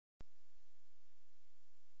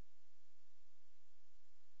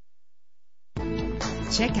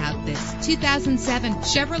Check out this 2007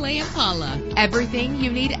 Chevrolet Impala. Everything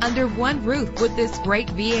you need under one roof with this great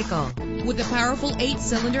vehicle. With a powerful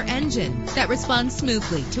 8-cylinder engine that responds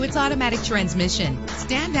smoothly to its automatic transmission.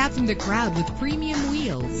 Stand out from the crowd with premium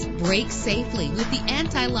wheels. Brake safely with the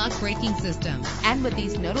anti-lock braking system. And with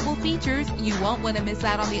these notable features, you won't want to miss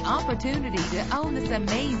out on the opportunity to own this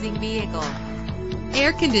amazing vehicle.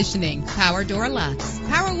 Air conditioning, power door locks,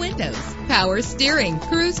 power windows, power steering,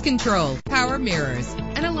 cruise control, power mirrors,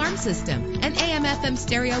 an alarm system, an AM/FM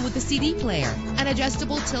stereo with a CD player, an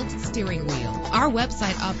adjustable tilt steering wheel. Our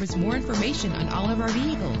website offers more information on all of our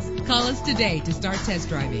vehicles. Call us today to start test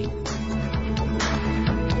driving.